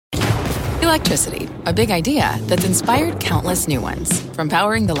Electricity, a big idea that's inspired countless new ones. From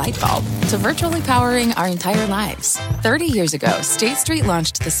powering the light bulb to virtually powering our entire lives. 30 years ago, State Street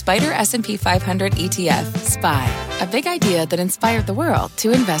launched the Spider S&P 500 ETF, SPY. A big idea that inspired the world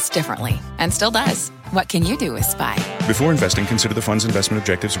to invest differently. And still does. What can you do with SPY? Before investing, consider the fund's investment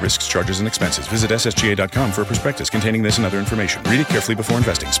objectives, risks, charges, and expenses. Visit ssga.com for a prospectus containing this and other information. Read it carefully before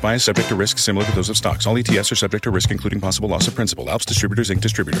investing. SPY is subject to risks similar to those of stocks. All ETFs are subject to risk, including possible loss of principal. Alps Distributors, Inc.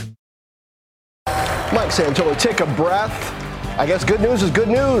 Distributor. Mike Santoli, take a breath. I guess good news is good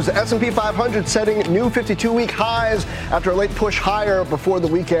news. S&P 500 setting new 52-week highs after a late push higher before the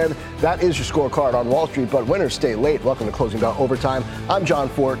weekend. That is your scorecard on Wall Street, but winners stay late. Welcome to Closing Bell Overtime. I'm John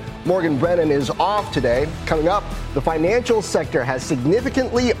Fort. Morgan Brennan is off today. Coming up, the financial sector has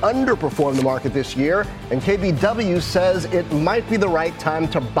significantly underperformed the market this year, and KBW says it might be the right time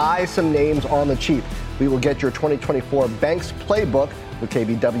to buy some names on the cheap. We will get your 2024 Banks Playbook with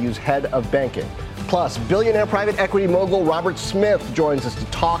KBW's head of banking. Plus, billionaire private equity mogul Robert Smith joins us to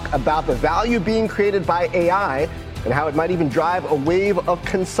talk about the value being created by AI and how it might even drive a wave of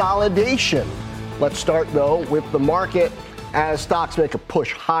consolidation. Let's start, though, with the market as stocks make a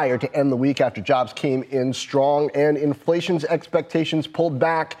push higher to end the week after jobs came in strong and inflation's expectations pulled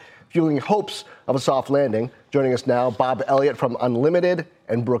back, fueling hopes of a soft landing. Joining us now, Bob Elliott from Unlimited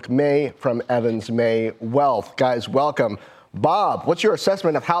and Brook May from Evans May Wealth. Guys, welcome. Bob, what's your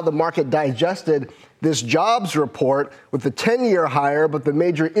assessment of how the market digested this jobs report with the 10-year higher, but the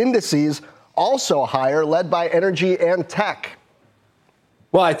major indices also higher, led by energy and tech?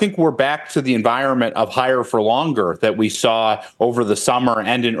 Well, I think we're back to the environment of higher for longer that we saw over the summer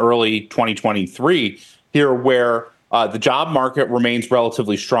and in early 2023 here, where the job market remains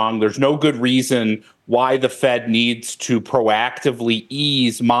relatively strong. There's no good reason why the Fed needs to proactively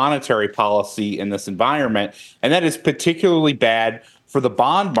ease monetary policy in this environment. And that is particularly bad for the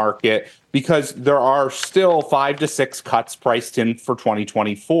bond market because there are still 5 to 6 cuts priced in for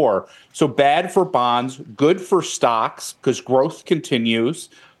 2024. So bad for bonds, good for stocks because growth continues,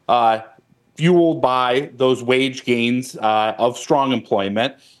 fueled by those wage gains of strong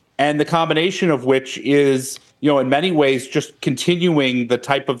employment. And the combination of which is, in many ways, just continuing the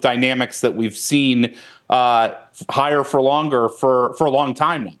type of dynamics that we've seen higher for longer for a long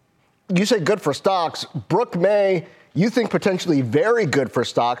time now. You say good for stocks. Brook May, you think potentially very good for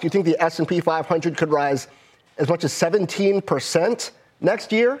stocks. You think the S&P 500 could rise as much as 17%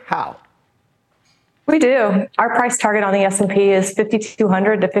 next year? How? We do. Our price target on the S&P is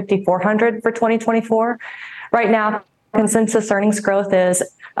 5,200 to 5,400 for 2024. Right now, consensus earnings growth is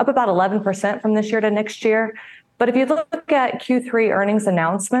up about 11% from this year to next year. But if you look at Q3 earnings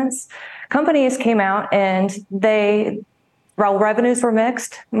announcements, companies came out and while revenues were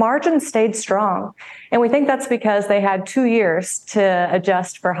mixed, margins stayed strong. And we think that's because they had 2 years to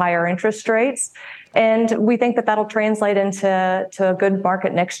adjust for higher interest rates. And we think that that'll translate into a good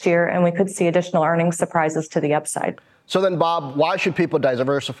market next year, and we could see additional earnings surprises to the upside. So then, Bob, why should people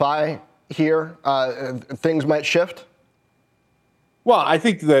diversify here? Things might shift? Well, I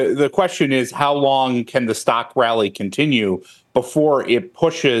think the question is how long can the stock rally continue before it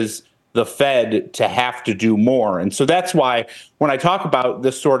pushes the Fed to have to do more? And so that's why when I talk about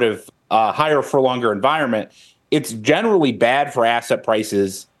this sort of higher for longer environment, it's generally bad for asset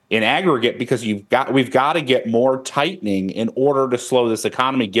prices in aggregate because we've got to get more tightening in order to slow this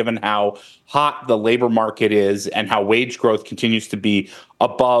economy, given how hot the labor market is and how wage growth continues to be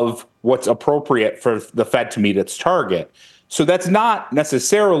above what's appropriate for the Fed to meet its target. So that's not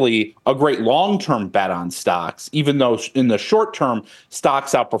necessarily a great long-term bet on stocks, even though in the short term,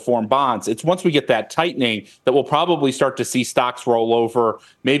 stocks outperform bonds. It's once we get that tightening that we'll probably start to see stocks roll over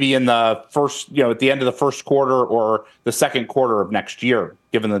maybe in the first, at the end of the first quarter or the second quarter of next year,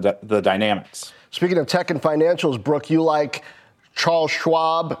 given the dynamics. Speaking of tech and financials, Brook, you like Charles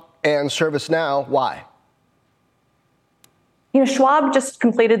Schwab and ServiceNow. Why? Schwab just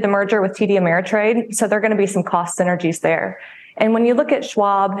completed the merger with TD Ameritrade, so there are going to be some cost synergies there. And when you look at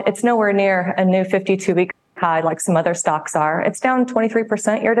Schwab, it's nowhere near a new 52-week high like some other stocks are. It's down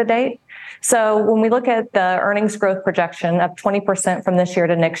 23% year to date. So when we look at the earnings growth projection of 20% from this year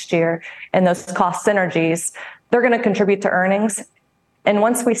to next year and those cost synergies, they're going to contribute to earnings. And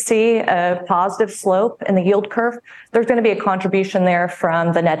once we see a positive slope in the yield curve, there's going to be a contribution there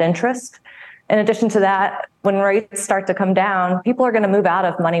from the net interest. In addition to that, when rates start to come down, people are going to move out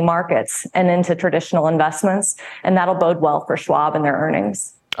of money markets and into traditional investments, and that'll bode well for Schwab and their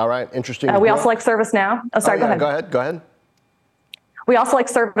earnings. All right, interesting. We also like ServiceNow. Go ahead. Go ahead. We also like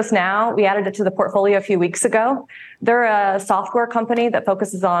ServiceNow. We added it to the portfolio a few weeks ago. They're a software company that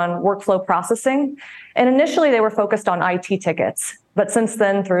focuses on workflow processing. And initially, they were focused on IT tickets. But since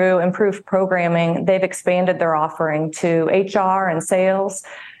then, through improved programming, they've expanded their offering to HR and sales.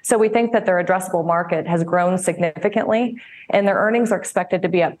 So we think that their addressable market has grown significantly, and their earnings are expected to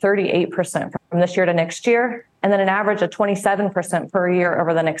be up 38% from this year to next year, and then an average of 27% per year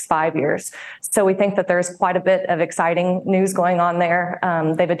over the next 5 years. So we think that there's quite a bit of exciting news going on there.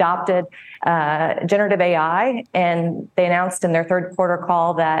 They've adopted generative AI, and they announced in their third quarter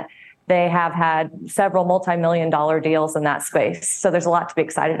call that they have had several multi-million-dollar deals in that space. So there's a lot to be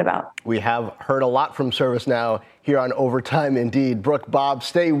excited about. We have heard a lot from ServiceNow here on Overtime Indeed. Brook, Bob,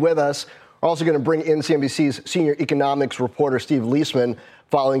 stay with us. We're also going to bring in CNBC's senior economics reporter, Steve Leisman,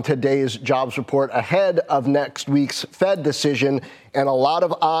 following today's jobs report ahead of next week's Fed decision, and a lot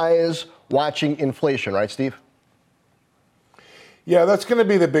of eyes watching inflation, right, Steve? Yeah, that's going to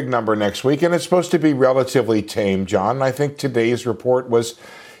be the big number next week, and it's supposed to be relatively tame, John. I think today's report was,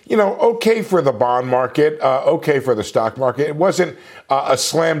 okay for the bond market, okay for the stock market. It wasn't a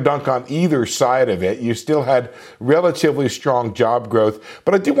slam dunk on either side of it. You still had relatively strong job growth.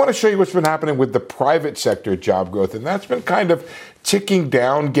 But I do want to show you what's been happening with the private sector job growth, and that's been kind of ticking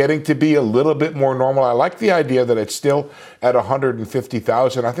down, getting to be a little bit more normal. I like the idea that it's still at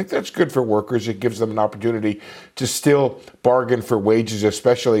 150,000. I think that's good for workers. It gives them an opportunity to still bargain for wages,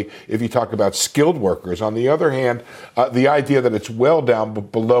 especially if you talk about skilled workers. On the other hand, the idea that it's well down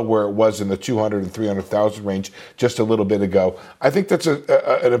below where it was in the 200 and 300,000 range just a little bit ago, I think that's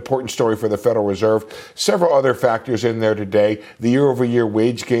an important story for the Federal Reserve. Several other factors in there today. The year-over-year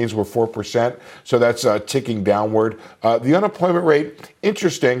wage gains were 4%, so that's ticking downward. The unemployment rate,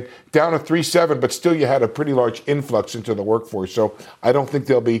 interesting, down to 3.7, but still you had a pretty large influx into the workforce. So I don't think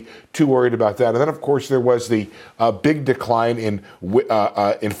they'll be too worried about that. And then, of course, there was the big decline in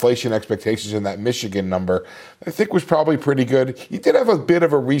inflation expectations in that Michigan number. I think was probably pretty good. You did have a bit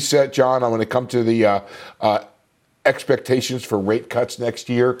of a reset, John, when it comes to the expectations for rate cuts next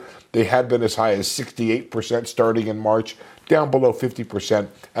year. They had been as high as 68% starting in March, down below 50%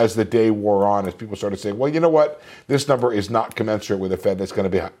 as the day wore on, as people started saying, well, you know what? This number is not commensurate with a Fed that's going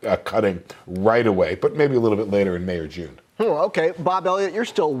to be cutting right away, but maybe a little bit later in May or June. Okay. Bob Elliott, you're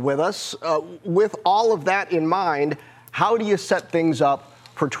still with us. With all of that in mind, how do you set things up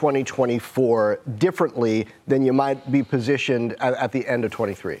for 2024 differently than you might be positioned at the end of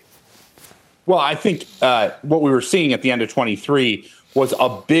 23? Well, I think what we were seeing at the end of 23 was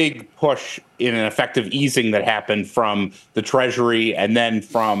a big push in an effective easing that happened from the Treasury and then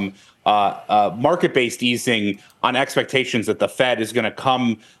from market-based easing on expectations that the Fed is going to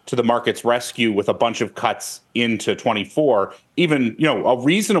come to the market's rescue with a bunch of cuts into 24, even, a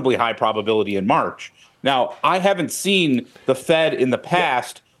reasonably high probability in March. Now, I haven't seen the Fed in the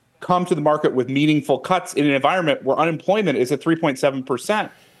past come to the market with meaningful cuts in an environment where unemployment is at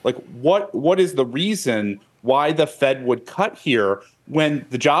 3.7%. Like, what is the reason why the Fed would cut here when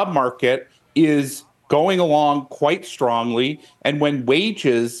the job market is going along quite strongly and when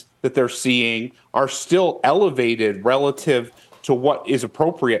wages that they're seeing are still elevated relative to what is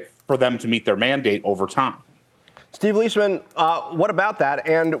appropriate for them to meet their mandate over time? Steve Leisman, what about that?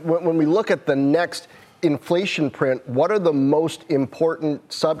 And when we look at the next inflation print, what are the most important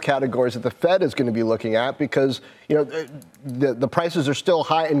subcategories that the Fed is going to be looking at? Because, the prices are still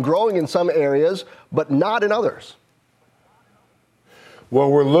high and growing in some areas, but not in others. Well,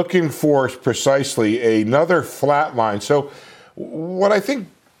 we're looking for precisely another flat line. So what I think,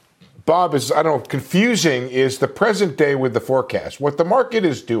 Bob, is, confusing is the present day with the forecast. What the market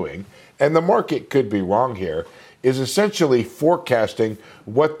is doing, and the market could be wrong here, is essentially forecasting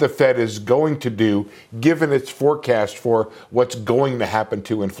what the Fed is going to do given its forecast for what's going to happen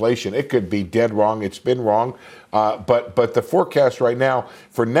to inflation. It could be dead wrong. It's been wrong. But the forecast right now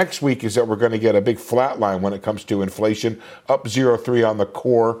for next week is that we're going to get a big flat line when it comes to inflation, up 0.3 on the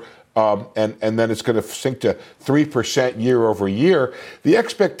core. And then it's going to sink to 3% year over year. The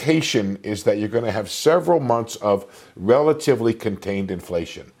expectation is that you're going to have several months of relatively contained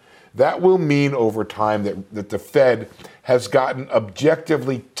inflation. That will mean over time that the Fed has gotten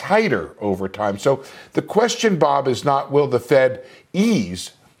objectively tighter over time. So the question, Bob, is not will the Fed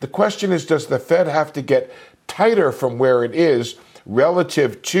ease? The question is, does the Fed have to get tighter from where it is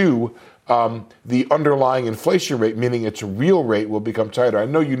relative to the underlying inflation rate, meaning its real rate will become tighter. I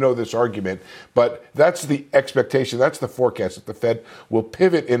know you know this argument, but that's the expectation. That's the forecast, that the Fed will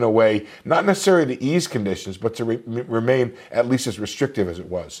pivot in a way, not necessarily to ease conditions, but to remain at least as restrictive as it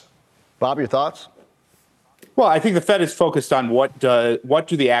was. Bob, your thoughts? Well, I think the Fed is focused on what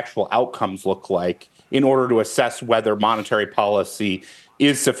do the actual outcomes look like in order to assess whether monetary policy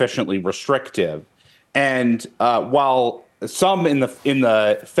is sufficiently restrictive. And while some in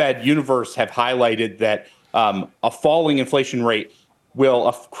the Fed universe have highlighted that a falling inflation rate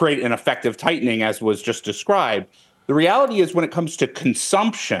will create an effective tightening, as was just described. The reality is when it comes to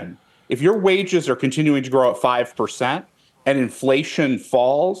consumption, if your wages are continuing to grow at 5% and inflation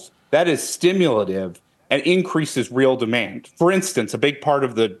falls, that is stimulative and increases real demand. For instance, a big part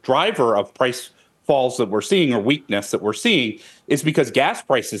of the driver of price falls that we're seeing, or weakness that we're seeing, is because gas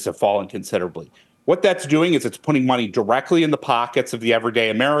prices have fallen considerably. What that's doing is it's putting money directly in the pockets of the everyday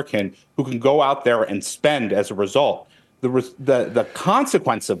American who can go out there and spend as a result. The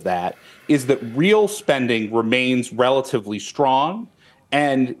consequence of that is that real spending remains relatively strong,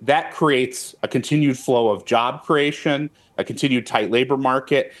 and that creates a continued flow of job creation, a continued tight labor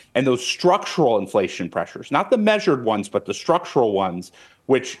market, and those structural inflation pressures, not the measured ones, but the structural ones,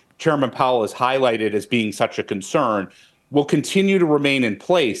 which Chairman Powell has highlighted as being such a concern, will continue to remain in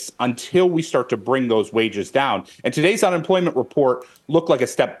place until we start to bring those wages down. And today's unemployment report looked like a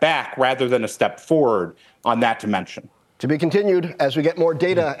step back rather than a step forward on that dimension. To be continued as we get more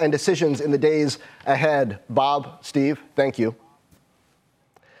data and decisions in the days ahead. Bob, Steve, thank you.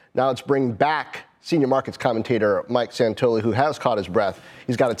 Now let's bring back senior markets commentator Mike Santoli, who has caught his breath.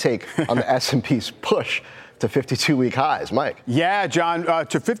 He's got a take on the S&P's push to 52-week highs. Mike. Yeah, John,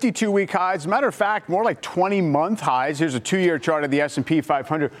 to 52-week highs. As a matter of fact, more like 20-month highs. Here's a 2-year chart of the S&P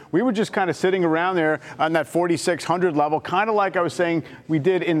 500. We were just kind of sitting around there on that 4,600 level, kind of like I was saying we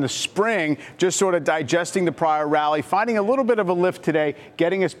did in the spring, just sort of digesting the prior rally, finding a little bit of a lift today,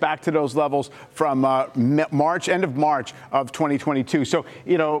 getting us back to those levels from March, end of March of 2022. So,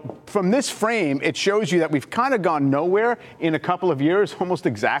 from this frame, it shows you that we've kind of gone nowhere in a couple of years, almost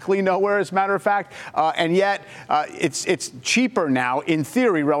exactly nowhere, as a matter of fact, and yet it's cheaper now, in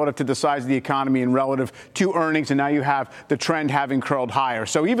theory, relative to the size of the economy and relative to earnings. And now you have the trend having curled higher.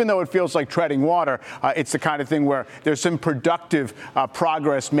 So even though it feels like treading water, it's the kind of thing where there's some productive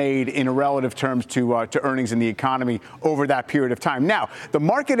progress made in relative terms to earnings in the economy over that period of time. Now, the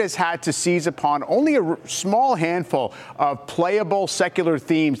market has had to seize upon only a small handful of playable secular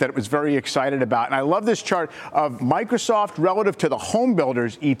themes that it was very excited about. And I love this chart of Microsoft relative to the home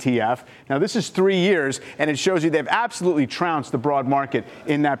builders ETF. Now, this is 3 years. And it shows you they've absolutely trounced the broad market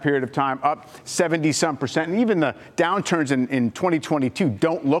in that period of time, up 70-some%. And even the downturns in 2022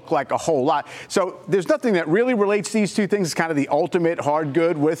 don't look like a whole lot. So there's nothing that really relates these two things. It's kind of the ultimate hard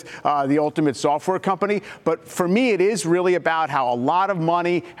good with the ultimate software company. But for me, it is really about how a lot of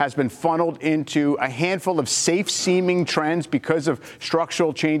money has been funneled into a handful of safe-seeming trends because of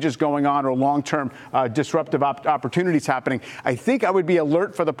structural changes going on or long-term disruptive opportunities happening. I think I would be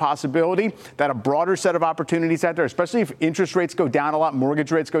alert for the possibility that a broader set of opportunities out there, especially if interest rates go down a lot,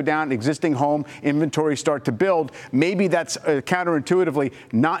 mortgage rates go down, existing home inventory start to build. Maybe that's counterintuitively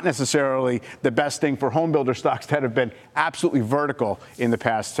not necessarily the best thing for home builder stocks that have been absolutely vertical in the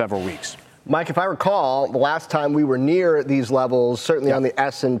past several weeks. Mike, if I recall, the last time we were near these levels, certainly on the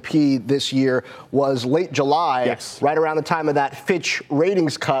S&P this year, was late July, right around the time of that Fitch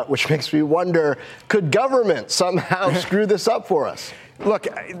ratings cut, which makes me wonder, could government somehow screw this up for us? Look,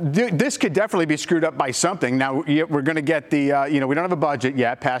 this could definitely be screwed up by something. Now, we're going to get we don't have a budget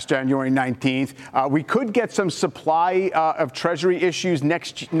yet past January 19th. We could get some supply of Treasury issues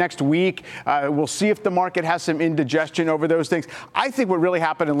next week. We'll see if the market has some indigestion over those things. I think what really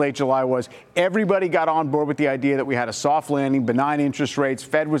happened in late July was everybody got on board with the idea that we had a soft landing, benign interest rates,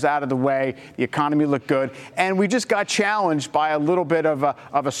 Fed was out of the way, the economy looked good, and we just got challenged by a little bit of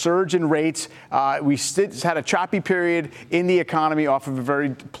a surge in rates. We had a choppy period in the economy off of a very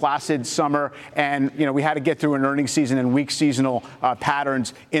placid summer, and we had to get through an earnings season and weak seasonal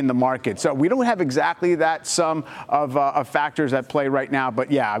patterns in the market. So we don't have exactly that sum of factors at play right now,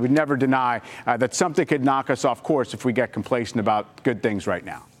 but yeah, I would never deny that something could knock us off course if we get complacent about good things right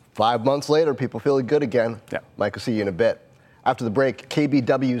now. 5 months later, people feeling good again. Yeah. Mike, will see you in a bit. After the break,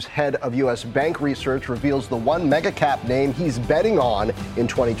 KBW's head of U.S. bank research reveals the one mega cap name he's betting on in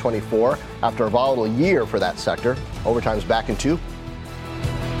 2024 after a volatile year for that sector. Overtime's back in 2.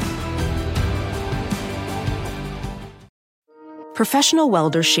 Professional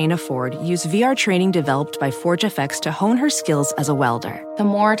welder Shayna Ford used VR training developed by ForgeFX to hone her skills as a welder. The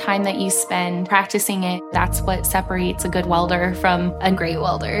more time that you spend practicing it, that's what separates a good welder from a great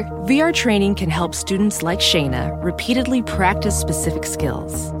welder. VR training can help students like Shayna repeatedly practice specific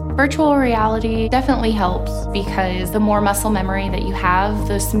skills. Virtual reality definitely helps because the more muscle memory that you have,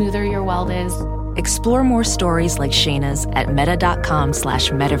 the smoother your weld is. Explore more stories like Shayna's at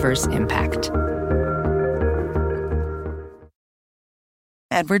meta.com/metaverseimpact.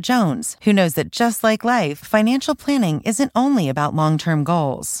 Edward Jones, who knows that just like life, financial planning isn't only about long-term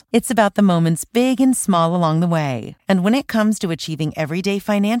goals. It's about the moments big and small along the way. And when it comes to achieving everyday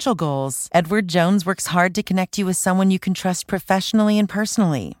financial goals, Edward Jones works hard to connect you with someone you can trust professionally and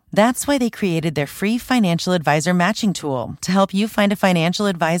personally. That's why they created their free financial advisor matching tool to help you find a financial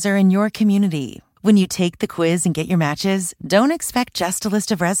advisor in your community. When you take the quiz and get your matches, don't expect just a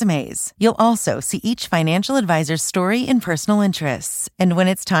list of resumes. You'll also see each financial advisor's story and personal interests. And when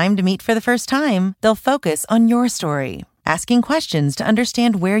it's time to meet for the first time, they'll focus on your story, asking questions to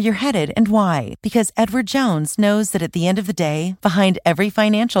understand where you're headed and why. Because Edward Jones knows that at the end of the day, behind every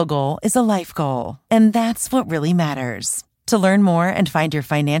financial goal is a life goal. And that's what really matters. To learn more and find your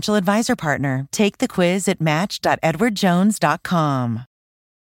financial advisor partner, take the quiz at match.edwardjones.com.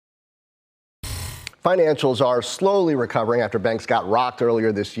 Financials are slowly recovering after banks got rocked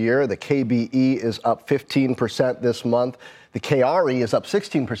earlier this year. The KBE is up 15% this month. The KRE is up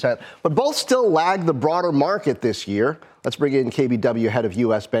 16%, but both still lag the broader market this year. Let's bring in KBW head of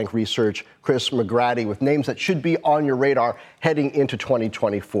U.S. Bank Research, Chris McGratty, with names that should be on your radar heading into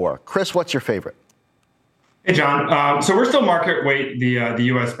 2024. Chris, what's your favorite? Hey, John. So we're still market weight the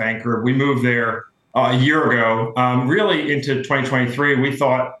U.S. Bank Group. We moved there a year ago. Really into 2023, we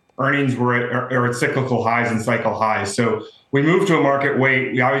thought earnings were at cyclical highs and cycle highs. So we moved to a market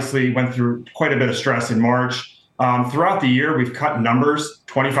weight. We obviously went through quite a bit of stress in March. Throughout the year, we've cut numbers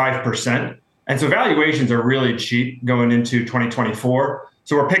 25%. And so valuations are really cheap going into 2024.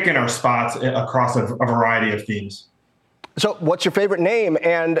 So we're picking our spots across a variety of themes. So what's your favorite name?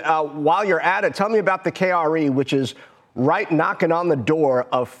 And while you're at it, tell me about the KRE, which is right knocking on the door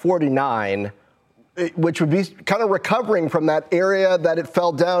of 49, which would be kind of recovering from that area that it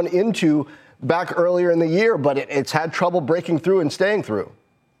fell down into back earlier in the year, but it's had trouble breaking through and staying through.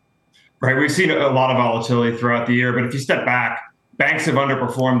 Right. We've seen a lot of volatility throughout the year, but if you step back, banks have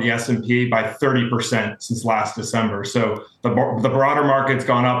underperformed the S&P by 30% since last December. So the broader market's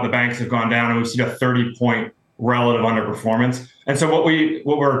gone up, the banks have gone down, and we've seen a 30-point relative underperformance. And so what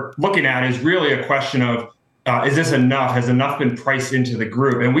we're looking at is really a question of, is this enough? Has enough been priced into the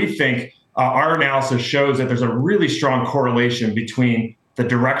group? And we think our analysis shows that there's a really strong correlation between the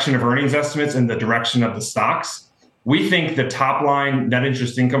direction of earnings estimates and the direction of the stocks. We think the top line net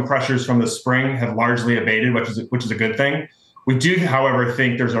interest income pressures from the spring have largely abated, which is a good thing. We do, however,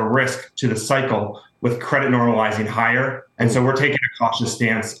 think there's a risk to the cycle with credit normalizing higher. And so we're taking a cautious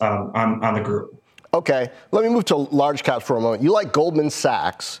stance on the group. Okay, let me move to large caps for a moment. You like Goldman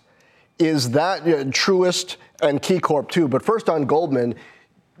Sachs. Is that Truist and KeyCorp too? But first on Goldman,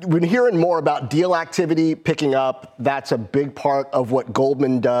 we've been hearing more about deal activity picking up. That's a big part of what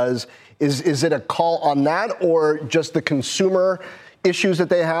Goldman does. Is it a call on that or just the consumer issues that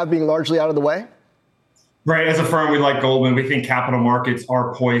they have being largely out of the way? Right. As a firm, we like Goldman. We think capital markets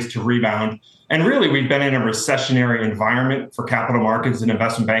are poised to rebound. And really, we've been in a recessionary environment for capital markets and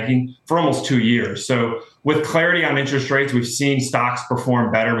investment banking for almost 2 years. So with clarity on interest rates, we've seen stocks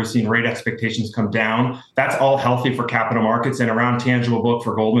perform better. We've seen rate expectations come down. That's all healthy for capital markets. And around tangible book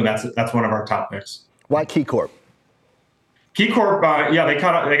for Goldman, that's one of our top picks. Why KeyCorp? KeyCorp,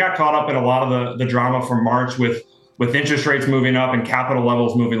 they got caught up in a lot of the drama from March with interest rates moving up and capital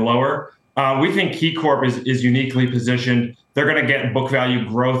levels moving lower. We think KeyCorp is uniquely positioned. They're going to get book value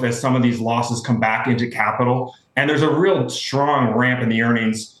growth as some of these losses come back into capital. And there's a real strong ramp in the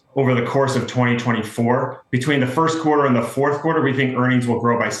earnings over the course of 2024. Between the first quarter and the fourth quarter, we think earnings will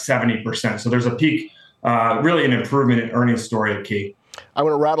grow by 70%. So there's a peak, really an improvement in earnings story at Key. I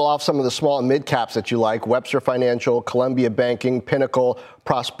want to rattle off some of the small and mid caps that you like. Webster Financial, Columbia Banking, Pinnacle,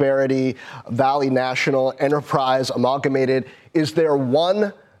 Prosperity, Valley National, Enterprise, Amalgamated. Is there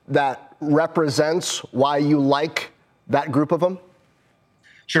one that represents why you like that group of them?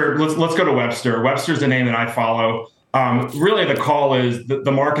 Sure. Let's go to Webster. Webster's the name that I follow. Really, the call is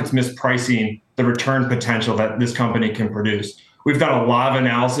the market's mispricing the return potential that this company can produce. We've done a lot of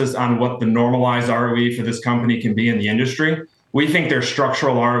analysis on what the normalized ROE for this company can be in the industry. We think their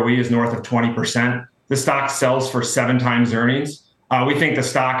structural ROE is north of 20%. The stock sells for 7 times earnings. We think the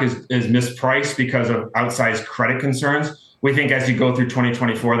stock is mispriced because of outsized credit concerns. We think as you go through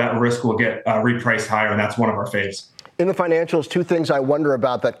 2024, that risk will get repriced higher, and that's one of our faves. In the financials, 2 things I wonder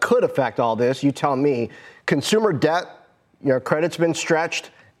about that could affect all this. You tell me. Consumer debt, credit's been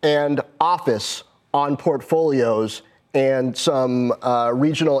stretched, and office on portfolios and some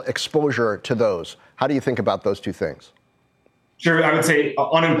regional exposure to those. How do you think about those 2 things? Sure. I would say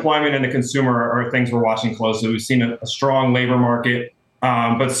unemployment and the consumer are things we're watching closely. We've seen a strong labor market,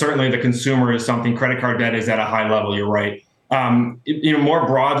 but certainly the consumer is something. Credit card debt is at a high level. You're right. More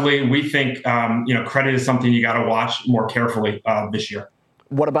broadly, we think, credit is something you got to watch more carefully this year.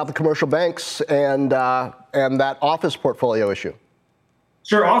 What about the commercial banks and that office portfolio issue?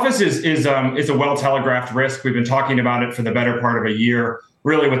 Sure. Office is a well-telegraphed risk. We've been talking about it for the better part of a year,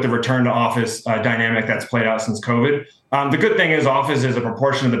 really with the return to office dynamic that's played out since COVID. The good thing is office as a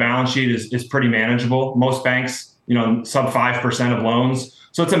proportion of the balance sheet is pretty manageable. Most banks, sub 5% of loans.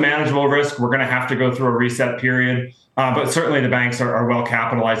 So it's a manageable risk. We're going to have to go through a reset period. But certainly the banks are well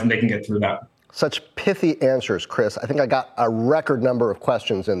capitalized and they can get through that. Such pithy answers, Chris. I think I got a record number of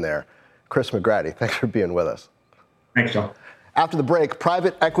questions in there. Chris McGratty, thanks for being with us. Thanks, John. After the break,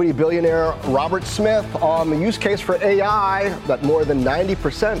 private equity billionaire Robert Smith on the use case for AI that more than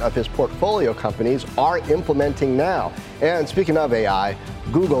 90% of his portfolio companies are implementing now. And speaking of AI,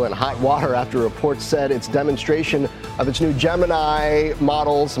 Google in hot water after reports said its demonstration of its new Gemini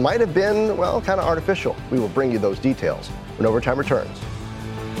models might have been, well, kind of artificial. We will bring you those details when Overtime returns.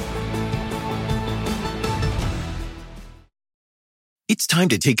 It's time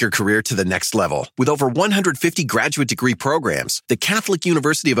to take your career to the next level. With over 150 graduate degree programs, the Catholic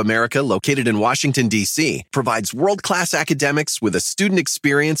University of America, located in Washington, D.C., provides world-class academics with a student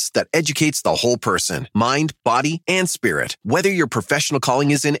experience that educates the whole person, mind, body, and spirit. Whether your professional calling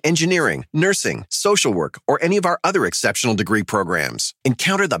is in engineering, nursing, social work, or any of our other exceptional degree programs,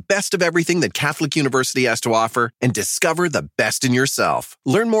 encounter the best of everything that Catholic University has to offer and discover the best in yourself.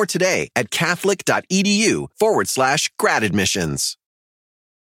 Learn more today at catholic.edu/grad admissions.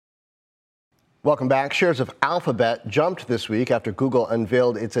 Welcome back. Shares of Alphabet jumped this week after Google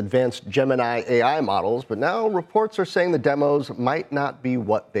unveiled its advanced Gemini AI models, but now reports are saying the demos might not be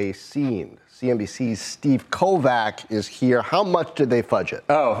what they seemed. CNBC's Steve Kovach is here. How much did they fudge it?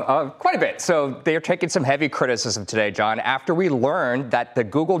 Quite a bit. So they're taking some heavy criticism today, John, after we learned that the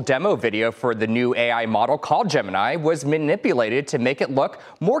Google demo video for the new AI model called Gemini was manipulated to make it look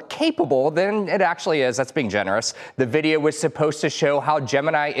more capable than it actually is. That's being generous. The video was supposed to show how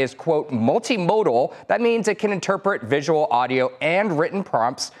Gemini is, quote, multimodal. That means it can interpret visual, audio, and written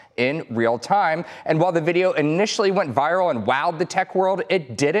prompts in real time. And while the video initially went viral and wowed the tech world,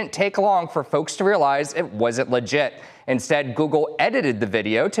 it didn't take long for folks to realize it wasn't legit. Instead, Google edited the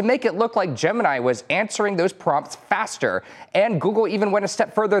video to make it look like Gemini was answering those prompts faster. And Google even went a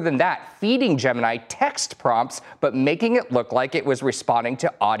step further than that, feeding Gemini text prompts, but making it look like it was responding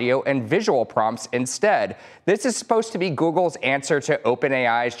to audio and visual prompts instead. This is supposed to be Google's answer to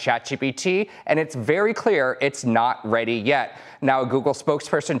OpenAI's ChatGPT, and it's very clear it's not ready yet. Now, a Google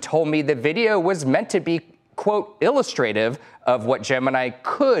spokesperson told me the video was meant to be, quote, illustrative of what Gemini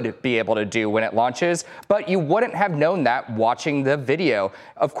could be able to do when it launches, but you wouldn't have known that watching the video.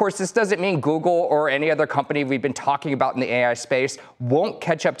 Of course, this doesn't mean Google or any other company we've been talking about in the AI space won't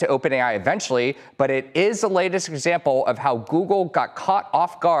catch up to OpenAI eventually, but it is the latest example of how Google got caught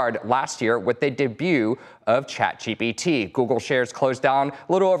off guard last year with the debut of ChatGPT. Google shares closed down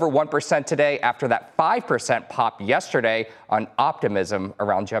a little over 1% today after that 5% pop yesterday on optimism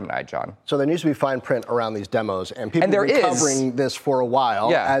around Gemini, John. So there needs to be fine print around these demos, and people have been covering this for a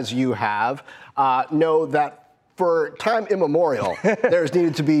while, as you have, know that for time immemorial, there's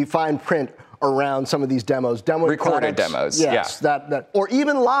needed to be fine print around some of these demos. Recorded demos. Yes, that, or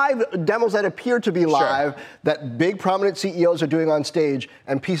even live demos that appear to be live that big prominent CEOs are doing on stage,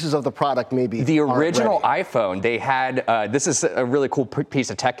 and pieces of the product maybe the original iPhone, they had, this is a really cool piece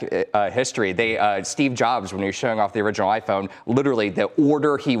of tech history. Steve Jobs, when he was showing off the original iPhone, literally the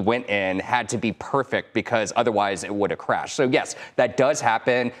order he went in had to be perfect because otherwise it would have crashed. So yes, that does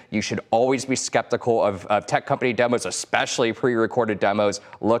happen. You should always be skeptical of tech company demos, especially pre-recorded demos.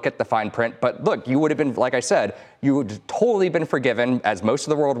 Look at the fine print. But look, you would have been, like I said, you would have totally been forgiven, as most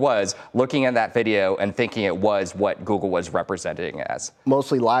of the world was, looking at that video and thinking it was what Google was representing as.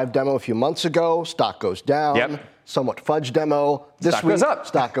 Mostly live demo a few months ago, stock goes down. Yep. Somewhat fudge demo this stock week. Goes up.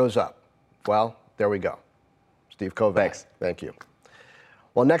 Stock goes up. Well, there we go. Steve Kovach. Thanks. Thank you.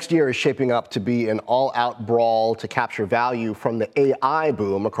 Well, next year is shaping up to be an all-out brawl to capture value from the AI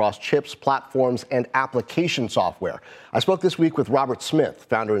boom across chips, platforms, and application software. I spoke this week with Robert Smith,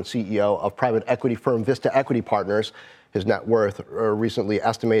 founder and CEO of private equity firm Vista Equity Partners. His net worth recently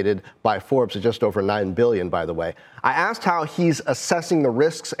estimated by Forbes at just over $9 billion, by the way. I asked how he's assessing the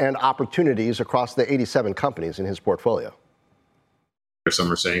risks and opportunities across the 87 companies in his portfolio. Some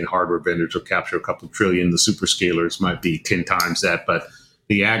are saying hardware vendors will capture a couple of trillion. The superscalers might be 10 times that, but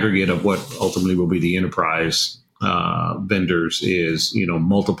the aggregate of what ultimately will be the enterprise vendors is,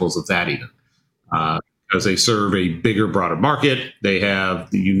 multiples of that even. Because they serve a bigger, broader market. They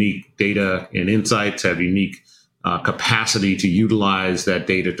have the unique data and insights, have unique capacity to utilize that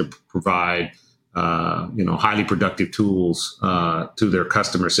data to provide, highly productive tools to their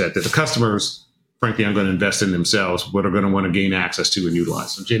customer set that the customers frankly, I'm going to invest in themselves, but are going to want to gain access to and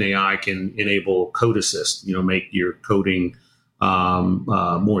utilize. So Gen AI can enable code assist, make your coding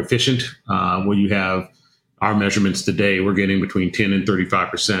more efficient. Where you have our measurements today, we're getting between 10 and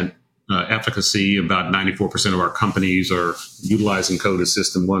 35% efficacy. About 94% of our companies are utilizing code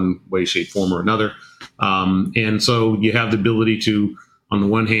assist in one way, shape, form, or another. And so you have the ability to, on the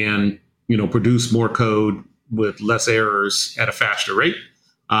one hand, produce more code with less errors at a faster rate,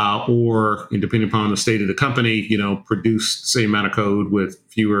 or depending upon the state of the company, produce the same amount of code with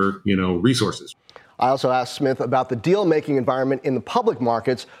fewer, resources. I also asked Smith about the deal-making environment in the public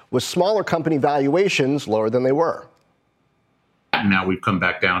markets with smaller company valuations lower than they were. Now we've come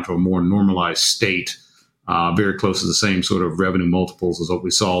back down to a more normalized state, very close to the same sort of revenue multiples as what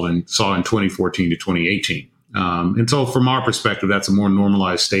we saw in 2014 to 2018. And so from our perspective, that's a more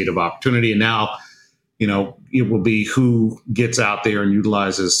normalized state of opportunity. And now, it will be who gets out there and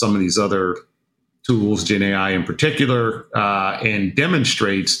utilizes some of these other tools, Gen AI in particular, and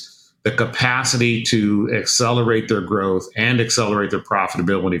demonstrates the capacity to accelerate their growth and accelerate their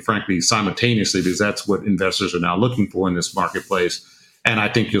profitability, frankly, simultaneously, because that's what investors are now looking for in this marketplace. And I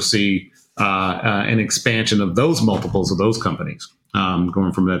think you'll see an expansion of those multiples of those companies,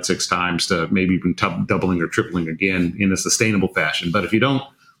 going from that 6 times to maybe even doubling or tripling again in a sustainable fashion. But if you don't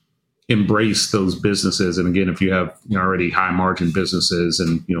embrace those businesses, and again, if you have already high margin businesses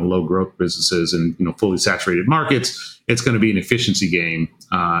and low growth businesses and fully saturated markets, it's going to be an efficiency game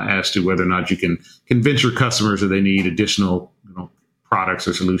as to whether or not you can convince your customers that they need additional products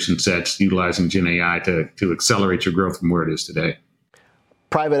or solution sets utilizing Gen AI to accelerate your growth from where it is today.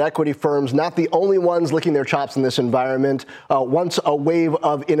 Private equity firms, not the only ones licking their chops in this environment. Once a wave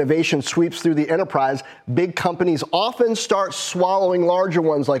of innovation sweeps through the enterprise, big companies often start swallowing larger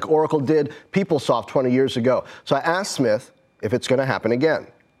ones like Oracle did PeopleSoft 20 years ago. So I asked Smith if it's going to happen again.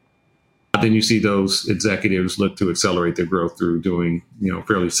 Then you see those executives look to accelerate their growth through doing,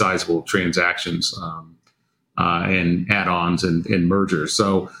 fairly sizable transactions and add-ons and mergers.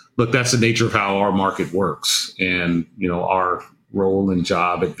 So look, that's the nature of how our market works. And, our role and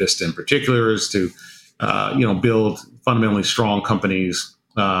job at Vista in particular is to, build fundamentally strong companies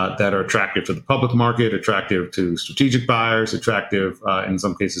that are attractive to the public market, attractive to strategic buyers, attractive in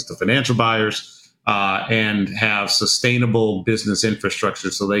some cases to financial buyers, and have sustainable business infrastructure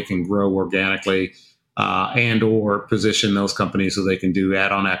so they can grow organically and or position those companies so they can do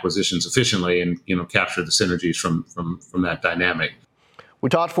add-on acquisitions efficiently and capture the synergies from that dynamic. We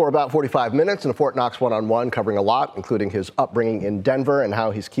talked for about 45 minutes in a Fort Knox one-on-one, covering a lot, including his upbringing in Denver and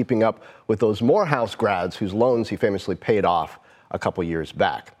how he's keeping up with those Morehouse grads whose loans he famously paid off a couple years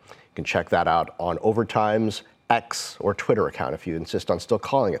back. You can check that out on Overtime's X or Twitter account if you insist on still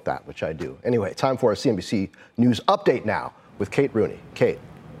calling it that, which I do. Anyway, time for a CNBC News update now with Kate Rooney. Kate.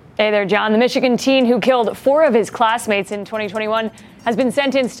 Hey there, John. The Michigan teen who killed 4 of his classmates in 2021 has been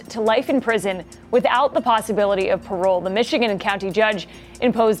sentenced to life in prison without the possibility of parole. The Michigan county judge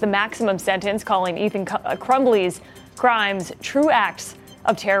imposed the maximum sentence, calling Ethan Crumbley's crimes true acts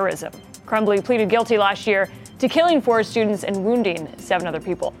of terrorism. Crumbley pleaded guilty last year to killing 4 students and wounding 7 other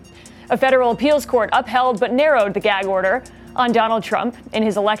people. A federal appeals court upheld but narrowed the gag order on Donald Trump in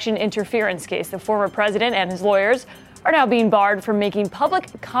his election interference case. The former president and his lawyers are now being barred from making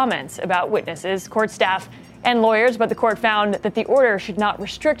public comments about witnesses, court staff, and lawyers, but the court found that the order should not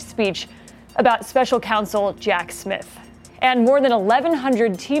restrict speech about special counsel Jack Smith. And more than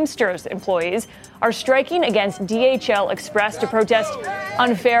 1,100 Teamsters employees are striking against DHL Express to protest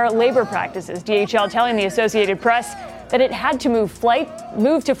unfair labor practices. DHL telling the Associated Press that it had to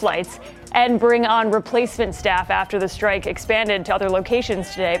move to flights and bring on replacement staff after the strike expanded to other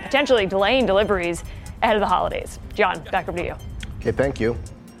locations today, potentially delaying deliveries ahead of the holidays. John, back over to you. Okay, thank you.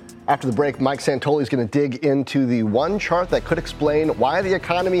 After the break, Mike Santoli is going to dig into the one chart that could explain why the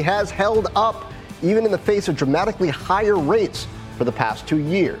economy has held up even in the face of dramatically higher rates for the past 2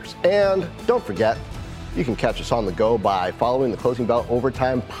 years. And don't forget, you can catch us on the go by following the Closing Bell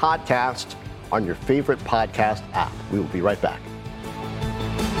Overtime podcast on your favorite podcast app. We will be right back.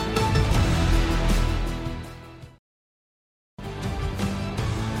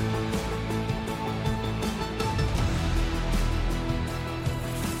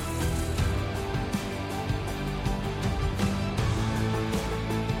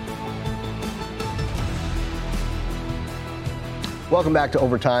 Welcome back to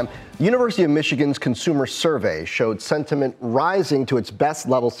Overtime. The University of Michigan's consumer survey showed sentiment rising to its best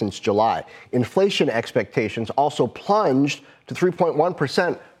level since July. Inflation expectations also plunged to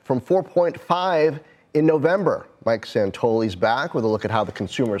 3.1% from 4.5% in November. Mike Santoli's back with a look at how the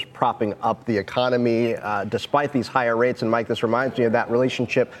consumer is propping up the economy despite these higher rates. And Mike, this reminds me of that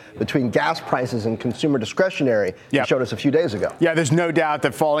relationship between gas prices and consumer discretionary you showed us a few days ago. Yeah, there's no doubt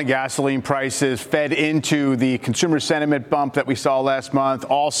that falling gasoline prices fed into the consumer sentiment bump that we saw last month,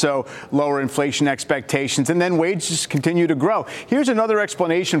 also lower inflation expectations, and then wages continue to grow. Here's another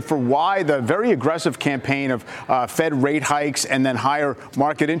explanation for why the very aggressive campaign of Fed rate hikes and then higher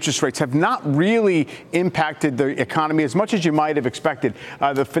market interest rates have not really impacted the economy as much as you might have expected.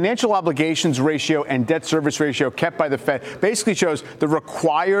 The financial obligations ratio and debt service ratio kept by the Fed basically shows the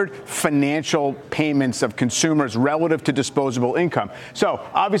required financial payments of consumers relative to disposable income. So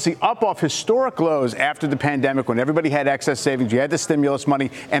obviously up off historic lows after the pandemic when everybody had excess savings, you had the stimulus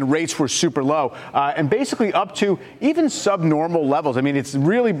money, and rates were super low, and basically up to even subnormal levels. I mean, it's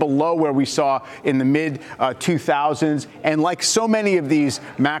really below where we saw in the mid 2000s. And like so many of these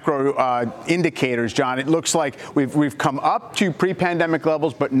macro indicators, John, it looks like we've come up to pre-pandemic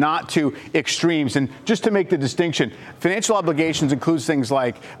levels, but not to extremes. And just to make the distinction, financial obligations includes things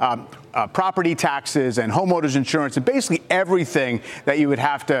like property taxes and homeowners insurance and basically everything that you would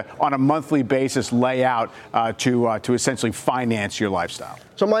have to, on a monthly basis, lay out to essentially finance your lifestyle.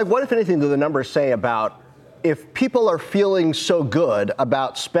 So, Mike, what, if anything, do the numbers say about if people are feeling so good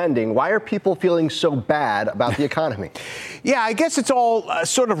about spending, why are people feeling so bad about the economy? Yeah, I guess it's all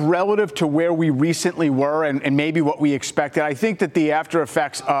sort of relative to where we recently were and maybe what we expected. I think that the after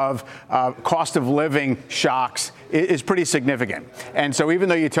effects of cost of living shocks is pretty significant. And so even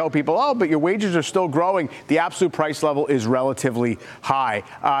though you tell people, oh, but your wages are still growing, the absolute price level is relatively high.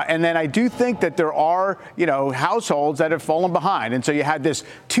 And then I do think that there are, households that have fallen behind. And so you had this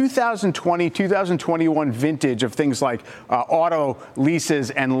 2020, 2021 vintage of things like auto leases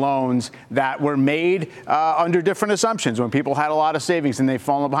and loans that were made under different assumptions when people had a lot of savings and they've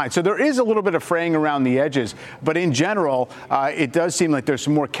fallen behind. So there is a little bit of fraying around the edges. But in general, it does seem like there's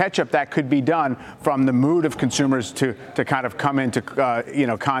some more catch up that could be done from the mood of consumers to kind of come into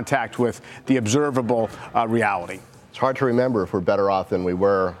contact with the observable reality. It's hard to remember if we're better off than we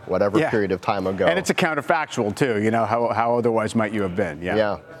were whatever period of time ago. And it's a counterfactual too. How otherwise might you have been?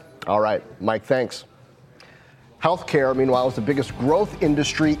 Yeah. All right, Mike, thanks. Healthcare, meanwhile, is the biggest growth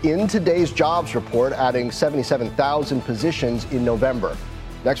industry in today's jobs report, adding 77,000 positions in November.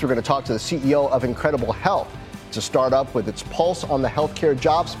 Next, we're going to talk to the CEO of Incredible Health. It's a startup with its pulse on the healthcare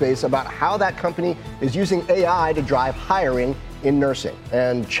job space about how that company is using AI to drive hiring in nursing.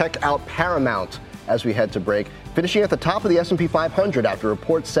 And check out Paramount as we head to break, finishing at the top of the S&P 500 after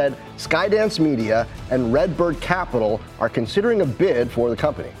reports said Skydance Media and Redbird Capital are considering a bid for the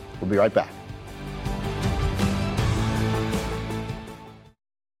company. We'll be right back.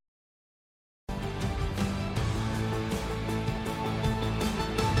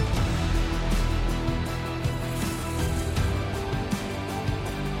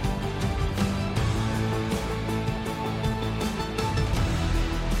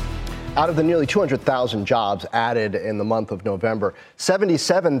 Out of the nearly 200,000 jobs added in the month of November,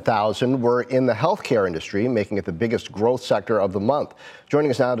 77,000 were in the healthcare industry, making it the biggest growth sector of the month.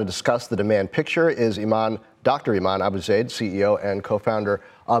 Joining us now to discuss the demand picture is Dr. Iman Abuzeid, CEO and co-founder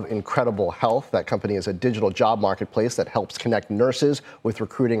of Incredible Health. That company is a digital job marketplace that helps connect nurses with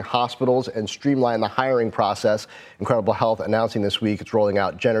recruiting hospitals and streamline the hiring process. Incredible Health announcing this week it's rolling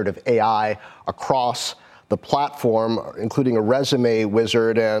out generative AI across the platform, including a resume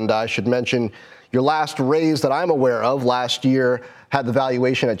wizard. And I should mention your last raise that I'm aware of last year had the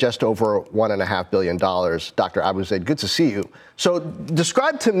valuation at just over $1.5 billion. Dr. Abuzeid, good to see you. So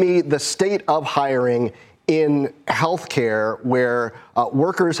describe to me the state of hiring in healthcare where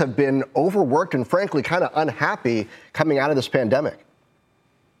workers have been overworked and frankly kind of unhappy coming out of this pandemic.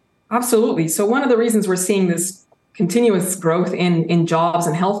 Absolutely. So one of the reasons we're seeing this continuous growth in jobs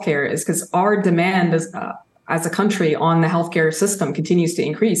and healthcare is because our demand as a country on the healthcare system continues to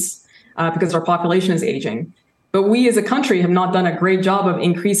increase because our population is aging. But we as a country have not done a great job of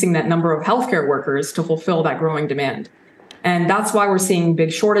increasing that number of healthcare workers to fulfill that growing demand. And that's why we're seeing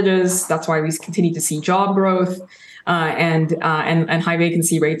big shortages. That's why we continue to see job growth and high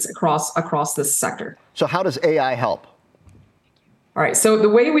vacancy rates across this sector. So how does AI help? All right. So the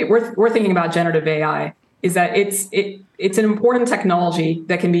way we're thinking about generative AI is that it's an important technology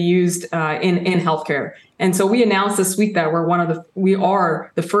that can be used in healthcare. And so we announced this week that we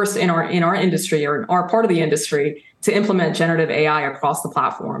are the first in our industry or are part of the industry to implement generative AI across the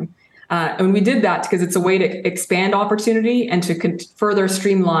platform. And we did that because it's a way to expand opportunity and to further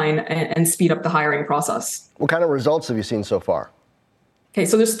streamline and speed up the hiring process. What kind of results have you seen so far? Okay,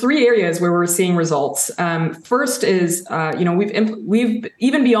 so there's three areas where we're seeing results. First is, we've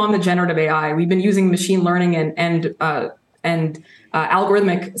even beyond the generative AI, we've been using machine learning and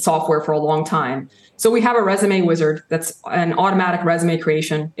algorithmic software for a long time. So we have a resume wizard that's an automatic resume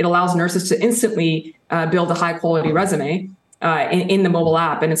creation. It allows nurses to instantly build a high quality resume in the mobile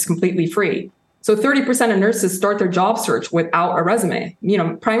app, and it's completely free. So 30% of nurses start their job search without a resume,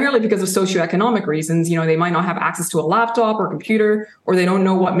 primarily because of socioeconomic reasons. They might not have access to a laptop or computer, or they don't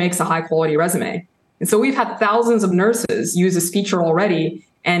know what makes a high quality resume. And so we've had thousands of nurses use this feature already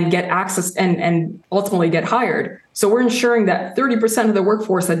and get access and ultimately get hired. So we're ensuring that 30% of the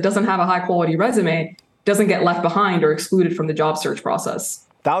workforce that doesn't have a high quality resume doesn't get left behind or excluded from the job search process.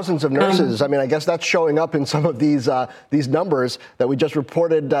 Thousands of nurses. I guess that's showing up in some of these numbers that we just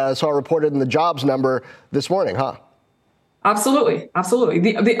saw reported in the jobs number this morning, huh? Absolutely.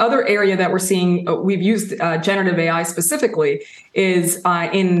 The other area that we're seeing, we've used generative AI specifically, is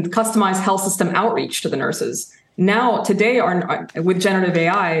in customized health system outreach to the nurses. Now, today, with generative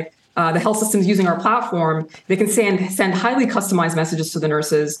AI, the health systems using our platform, they can send highly customized messages to the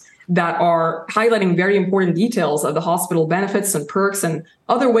nurses that are highlighting very important details of the hospital benefits and perks and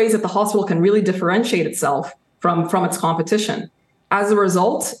other ways that the hospital can really differentiate itself from its competition. As a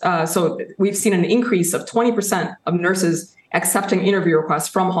result, so we've seen an increase of 20% of nurses accepting interview requests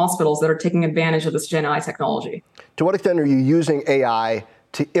from hospitals that are taking advantage of this Gen AI technology. To what extent are you using AI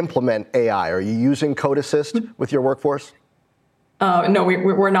to implement AI? Are you using Code Assist with your workforce? No,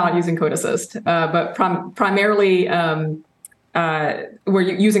 we're not using Code Assist, but primarily we're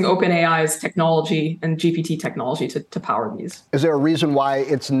using OpenAI's technology and GPT technology to power these. Is there a reason why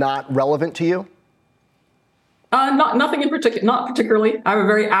it's not relevant to you? Nothing in particular, not particularly. I have a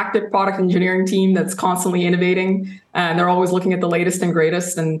very active product engineering team that's constantly innovating, and they're always looking at the latest and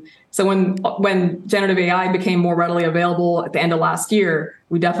greatest. And so when generative AI became more readily available at the end of last year,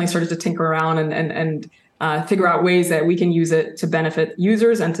 we definitely started to tinker around and figure out ways that we can use it to benefit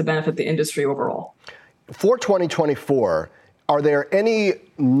users and to benefit the industry overall. For 2024, are there any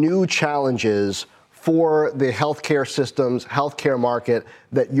new challenges for the healthcare systems, healthcare market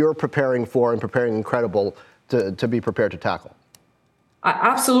that you're preparing for and preparing Incredible to be prepared to tackle?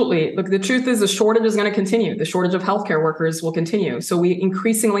 Absolutely. Look, the truth is the shortage is going to continue. The shortage of healthcare workers will continue. So we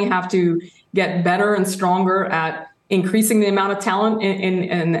increasingly have to get better and stronger at increasing the amount of talent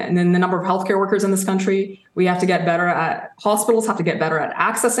in the number of healthcare workers in this country. We have to get better at, hospitals have to get better at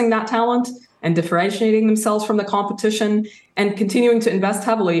accessing that talent and differentiating themselves from the competition, and continuing to invest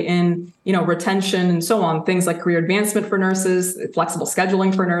heavily in, retention and so on, things like career advancement for nurses, flexible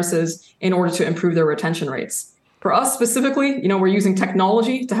scheduling for nurses in order to improve their retention rates. For us specifically, we're using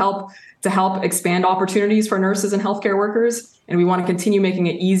technology to help expand opportunities for nurses and healthcare workers, and we want to continue making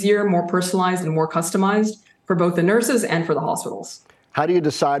it easier, more personalized, and more customized for both the nurses and for the hospitals. How do you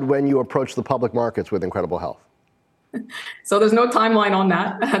decide when you approach the public markets with Incredible Health? So there's no timeline on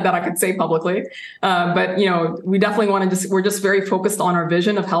that I could say publicly. But, we definitely we're just very focused on our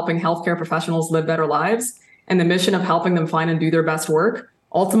vision of helping healthcare professionals live better lives and the mission of helping them find and do their best work.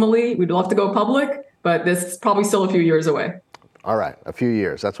 Ultimately, we'd love to go public, but this is probably still a few years away. All right, a few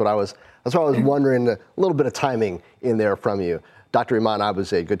years. That's what I was wondering, a little bit of timing in there from you. Dr. Iman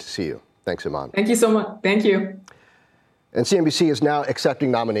Abuzeid, good to see you. Thanks, Iman. Thank you so much. Thank you. And CNBC is now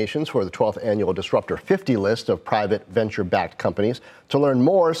accepting nominations for the 12th annual Disruptor 50 list of private venture-backed companies. To learn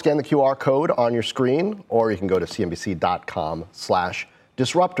more, scan the QR code on your screen, or you can go to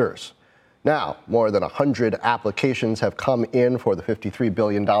cnbc.com/disruptors. Now, more than 100 applications have come in for the $53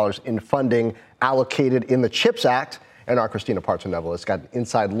 billion in funding allocated in the CHIPS Act. And our Christina Parson-Neville has got an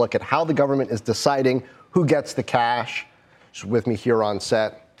inside look at how the government is deciding who gets the cash. She's with me here on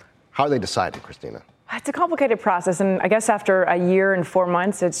set. How are they deciding, Christina? It's a complicated process, and I guess after a year and 4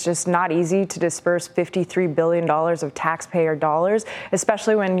 months, it's just not easy to disperse $53 billion of taxpayer dollars,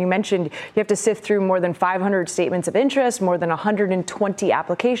 especially when you mentioned you have to sift through more than 500 statements of interest, more than 120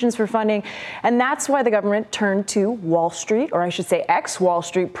 applications for funding, and that's why the government turned to Wall Street, or I should say ex-Wall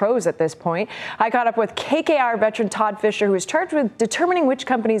Street pros at this point. I caught up with KKR veteran Todd Fisher, who is charged with determining which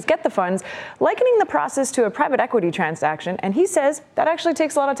companies get the funds, likening the process to a private equity transaction, and he says that actually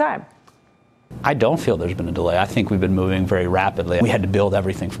takes a lot of time. I don't feel there's been a delay. I think we've been moving very rapidly. We had to build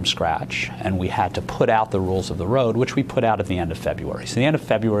everything from scratch, and we had to put out the rules of the road, which we put out at the end of February. So the end of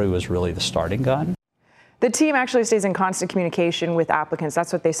February was really the starting gun. The team actually stays in constant communication with applicants.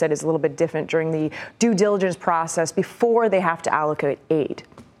 That's what they said is a little bit different during the due diligence process before they have to allocate aid.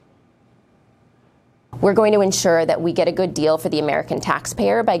 We're going to ensure that we get a good deal for the American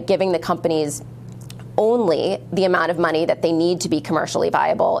taxpayer by giving the companies only the amount of money that they need to be commercially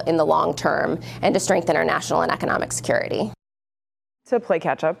viable in the long term and to strengthen our national and economic security. to play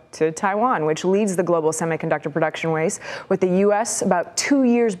catch up to Taiwan, which leads the global semiconductor production race, with the U.S. about 2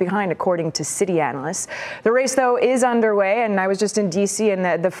 years behind, according to Citi analysts. The race, though, is underway, and I was just in D.C.,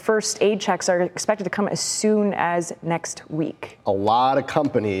 and the first aid checks are expected to come as soon as next week. A lot of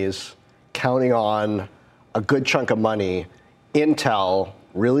companies counting on a good chunk of money. Intel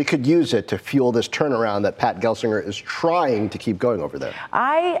really could use it to fuel this turnaround that Pat Gelsinger is trying to keep going over there.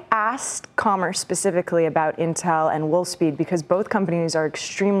 I asked Commerce specifically about Intel and Wolfspeed because both companies are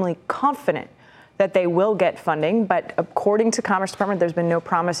extremely confident that they will get funding, but according to Commerce Department, there's been no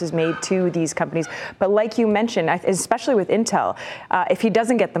promises made to these companies. But like you mentioned, especially with Intel, if he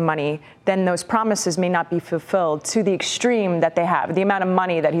doesn't get the money, then those promises may not be fulfilled to the extreme that they have, the amount of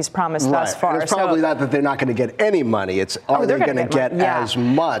money that he's promised thus far. And it's probably not that they're not going to get any money. It's are they going to get as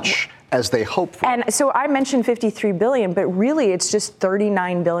much as they hope for? And so I mentioned $53 billion, but really it's just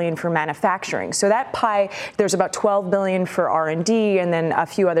 $39 billion for manufacturing. So that pie, there's about $12 billion for R&D and then a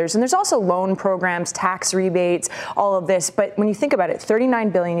few others. And there's also loan programs, tax rebates, all of this. But when you think about it,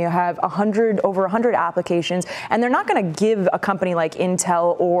 $39 billion, you have over 100 applications, and they're not going to give a company like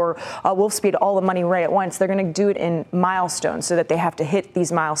Intel or Wolfspeed all the money right at once. They're going to do it in milestones so that they have to hit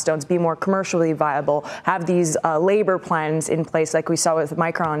these milestones, be more commercially viable, have these labor plans in place like we saw with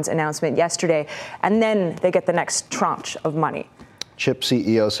Micron's announcement yesterday, and then they get the next tranche of money. Chip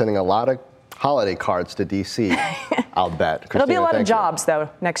CEO sending a lot of holiday cards to D.C., I'll bet. It'll be a lot of jobs, though,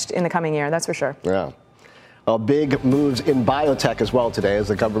 in the coming year, that's for sure. Yeah. Well, big moves in biotech as well today as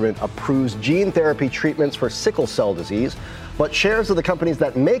the government approves gene therapy treatments for sickle cell disease. But shares of the companies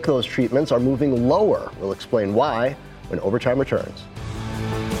that make those treatments are moving lower. We'll explain why when Overtime returns.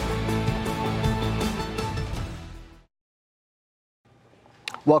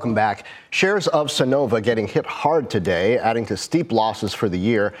 Welcome back. Shares of Sonova getting hit hard today, adding to steep losses for the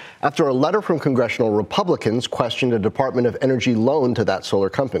year after a letter from congressional Republicans questioned a Department of Energy loan to that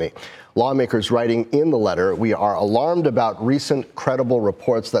solar company. Lawmakers writing in the letter, "We are alarmed about recent credible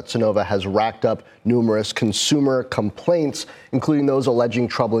reports that Sonova has racked up numerous consumer complaints, including those alleging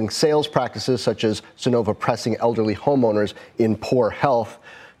troubling sales practices such as Sonova pressing elderly homeowners in poor health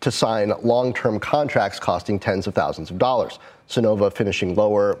to sign long-term contracts costing tens of thousands of dollars. Sonova finishing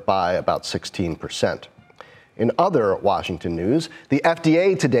lower by about 16%. In other Washington news, the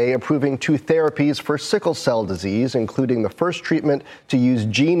FDA today approving 2 therapies for sickle cell disease, including the first treatment to use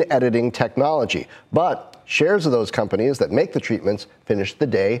gene editing technology. But shares of those companies that make the treatments finished the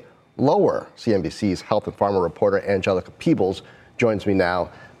day lower. CNBC's health and pharma reporter Angelica Peebles joins me now.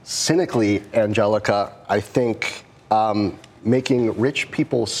 Cynically, Angelica, I think making rich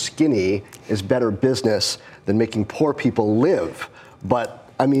people skinny is better business than making poor people live. But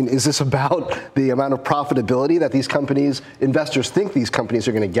I mean, is this about the amount of profitability that these companies, investors think these companies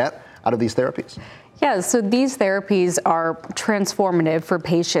are going to get out of these therapies? Yeah, so these therapies are transformative for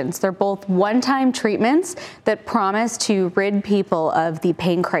patients. They're both one-time treatments that promise to rid people of the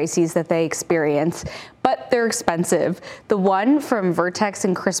pain crises that they experience, but they're expensive. The one from Vertex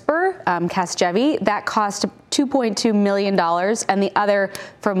and CRISPR, Casgevy, that cost $2.2 million, and the other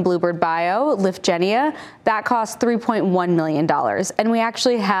from Bluebird Bio, Lyfgenia, that cost $3.1 million. And we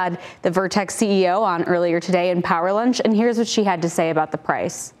actually had the Vertex CEO on earlier today in Power Lunch, and here's what she had to say about the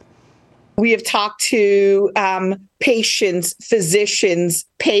price. We have talked to patients, physicians,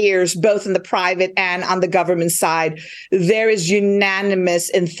 payers, both in the private and on the government side. There is unanimous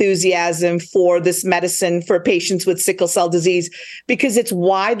enthusiasm for this medicine for patients with sickle cell disease because it's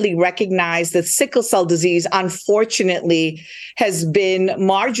widely recognized that sickle cell disease, unfortunately, has been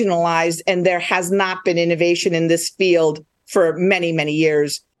marginalized and there has not been innovation in this field for many, many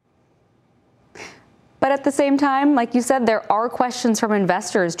years. But at the same time, like you said, there are questions from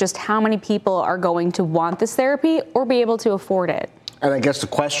investors just how many people are going to want this therapy or be able to afford it. And I guess the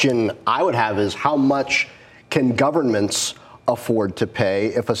question I would have is how much can governments afford to pay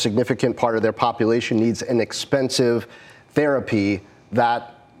if a significant part of their population needs an expensive therapy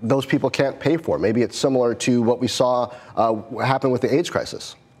that those people can't pay for? Maybe it's similar to what we saw happen with the AIDS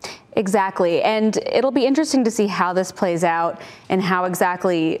crisis. Exactly. And it'll be interesting to see how this plays out and how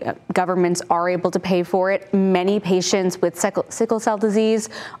exactly governments are able to pay for it. Many patients with sickle cell disease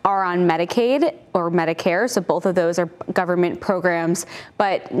are on Medicaid or Medicare, so both of those are government programs.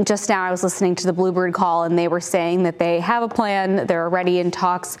 But just now I was listening to the Bluebird call, and they were saying that they have a plan. They're already in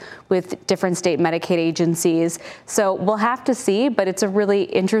talks with different state Medicaid agencies. So we'll have to see, but it's a really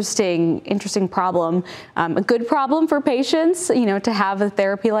interesting problem. A good problem for patients, to have a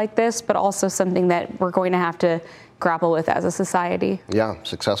therapy like this, but also something that we're going to have to grapple with as a society. Yeah,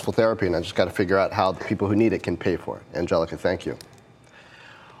 successful therapy, and I just got to figure out how the people who need it can pay for it. Angelica, thank you.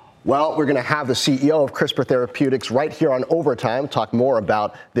 Well, we're going to have the CEO of CRISPR Therapeutics right here on Overtime, talk more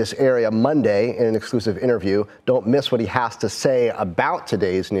about this area Monday in an exclusive interview. Don't miss what he has to say about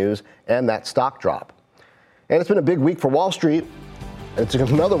today's news and that stock drop. And it's been a big week for Wall Street. It's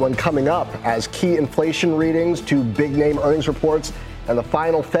another one coming up as key inflation readings, 2 big name earnings reports, and the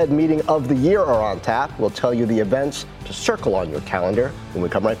final Fed meeting of the year are on tap. We'll tell you the events to circle on your calendar when we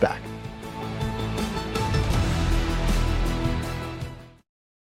come right back.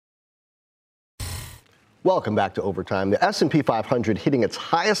 Welcome back to Overtime. The S&P 500 hitting its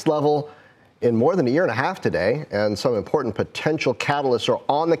highest level in more than a year and a half today, and some important potential catalysts are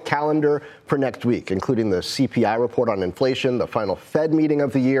on the calendar for next week, including the CPI report on inflation, the final Fed meeting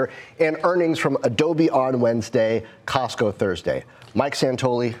of the year, and earnings from Adobe on Wednesday, Costco Thursday. Mike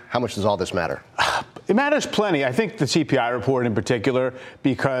Santoli, how much does all this matter? It matters plenty. I think the CPI report in particular,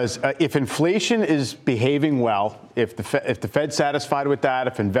 because if inflation is behaving well, if the Fed's satisfied with that,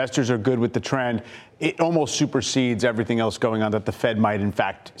 if investors are good with the trend, it almost supersedes everything else going on that the Fed might in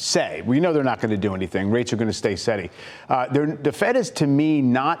fact say. We know they're not going to do anything. Rates are going to stay steady. The Fed is, to me,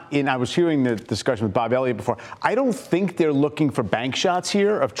 not in. I was hearing the discussion with Bob Elliott before. I don't think they're looking for bank shots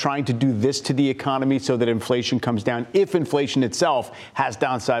here of trying to do this to the economy so that inflation comes down if inflation itself has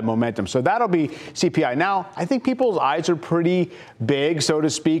downside momentum. So that'll be CPI. Now, I think people's eyes are pretty big, so to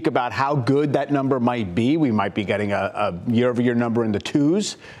speak, about how good that number might be. We might be getting a year-over-year number in the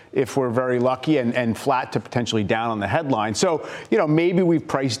 2s. If we're very lucky, and flat to potentially down on the headline. So, maybe we've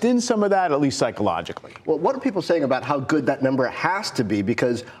priced in some of that, at least psychologically. Well, what are people saying about how good that number has to be?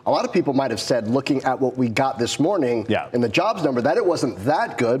 Because a lot of people might have said, looking at what we got this morning in the jobs number, that it wasn't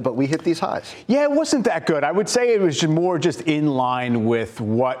that good, but we hit these highs. Yeah, it wasn't that good. I would say it was more just in line with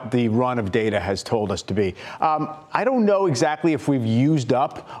what the run of data has told us to be. I don't know exactly if we've used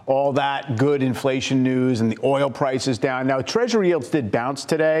up all that good inflation news and the oil prices down. Now, Treasury yields did bounce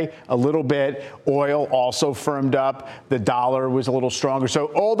today a little bit. Oil also firmed up. The dollar was a little stronger. So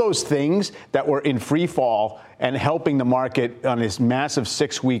all those things that were in free fall and helping the market on this massive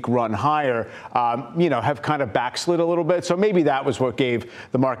 6-week run higher, have kind of backslid a little bit. So maybe that was what gave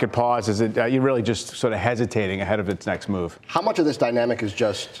the market pause, is it you're really just sort of hesitating ahead of its next move. How much of this dynamic is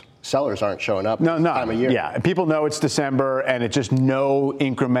just sellers aren't showing up this time of year? Yeah, people know it's December, and it's just no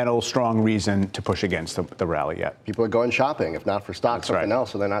incremental strong reason to push against the rally yet. People are going shopping, if not for stocks, something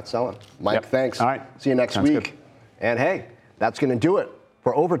else, so they're not selling. Mike, thanks. All right. See you next week. Good. And hey, that's going to do it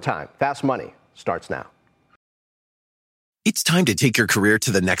for Overtime. Fast Money starts now. It's time to take your career to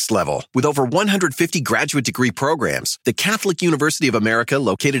the next level. With over 150 graduate degree programs, the Catholic University of America,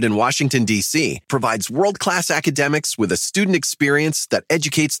 located in Washington, D.C., provides world-class academics with a student experience that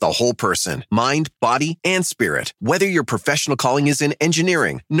educates the whole person, mind, body, and spirit. Whether your professional calling is in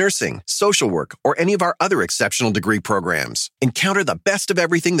engineering, nursing, social work, or any of our other exceptional degree programs, encounter the best of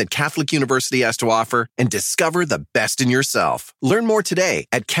everything that Catholic University has to offer and discover the best in yourself. Learn more today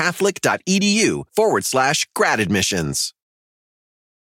at catholic.edu/grad admissions.